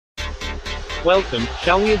Welcome,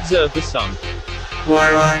 shall we observe the sun?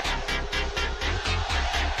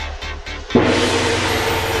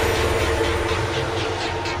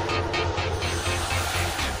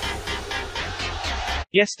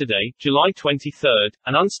 Yesterday, July 23,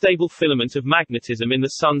 an unstable filament of magnetism in the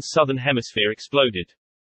Sun's southern hemisphere exploded.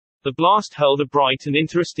 The blast hurled a bright and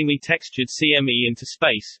interestingly textured CME into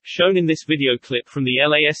space, shown in this video clip from the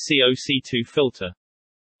LASCOC2 filter.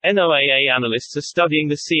 NOAA analysts are studying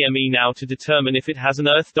the CME now to determine if it has an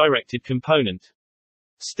Earth-directed component.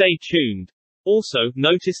 Stay tuned. Also,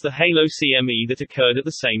 notice the halo CME that occurred at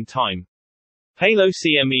the same time. Halo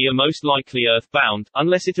CME are most likely Earth-bound,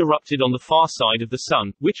 unless it erupted on the far side of the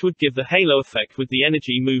Sun, which would give the halo effect with the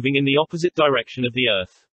energy moving in the opposite direction of the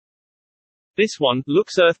Earth. This one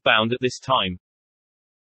looks Earth-bound at this time.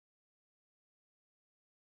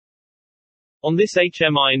 On this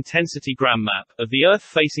HMI intensity gram map, of the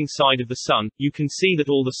Earth-facing side of the Sun, you can see that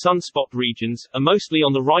all the sunspot regions are mostly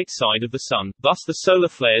on the right side of the Sun, thus the solar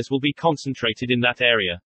flares will be concentrated in that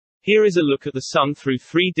area. Here is a look at the Sun through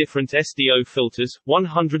three different SDO filters,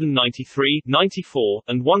 193, 94,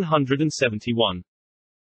 and 171.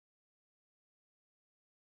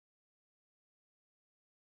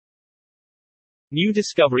 New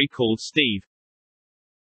discovery called Steve.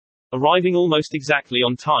 Arriving almost exactly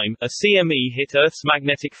on time, a CME hit Earth's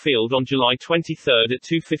magnetic field on July 23 at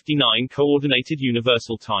 2:59 Coordinated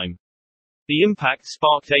Universal Time. The impact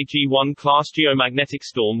sparked a G1-class geomagnetic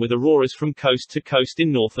storm with auroras from coast to coast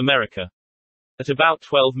in North America. At about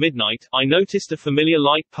 12 midnight, I noticed a familiar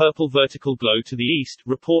light purple vertical glow to the east,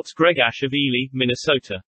 reports Greg Ash of Ely,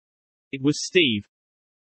 Minnesota. It was Steve.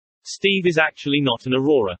 Steve is actually not an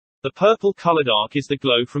aurora. The purple-colored arc is the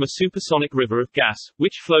glow from a supersonic river of gas,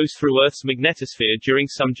 which flows through Earth's magnetosphere during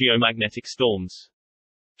some geomagnetic storms.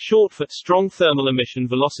 Short for Strong Thermal Emission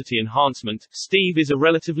Velocity Enhancement, Steve is a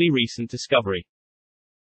relatively recent discovery.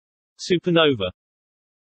 Supernova.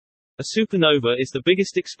 A supernova is the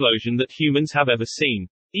biggest explosion that humans have ever seen.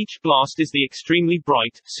 Each blast is the extremely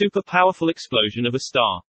bright, super-powerful explosion of a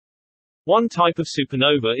star. One type of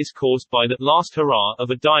supernova is caused by that last hurrah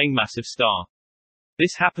of a dying massive star.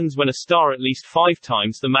 This happens when a star at least 5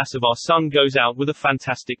 times the mass of our Sun goes out with a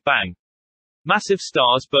fantastic bang. Massive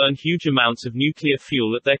stars burn huge amounts of nuclear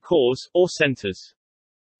fuel at their cores, or centers.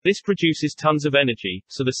 This produces tons of energy,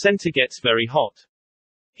 so the center gets very hot.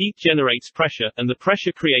 Heat generates pressure, and the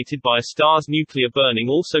pressure created by a star's nuclear burning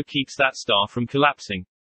also keeps that star from collapsing.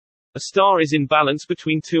 A star is in balance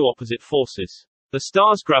between two opposite forces. The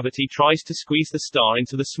star's gravity tries to squeeze the star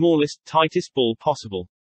into the smallest, tightest ball possible.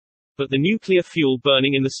 But the nuclear fuel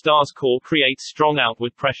burning in the star's core creates strong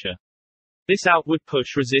outward pressure. This outward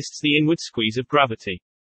push resists the inward squeeze of gravity.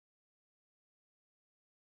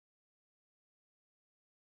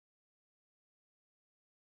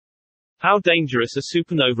 How dangerous are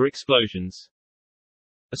supernova explosions?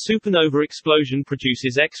 A supernova explosion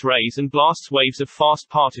produces X-rays and blasts waves of fast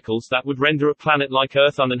particles that would render a planet like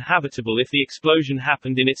Earth uninhabitable if the explosion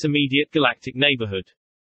happened in its immediate galactic neighborhood.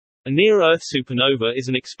 A near-Earth supernova is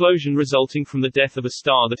an explosion resulting from the death of a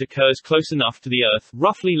star that occurs close enough to the Earth,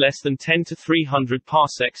 roughly less than 10 to 300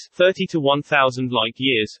 parsecs, 30 to 1000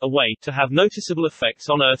 light-years, away, to have noticeable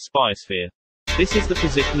effects on Earth's biosphere. This is the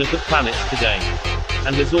position of the planets today.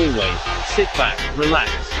 And as always, sit back,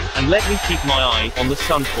 relax, and let me keep my eye on the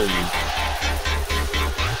Sun for you.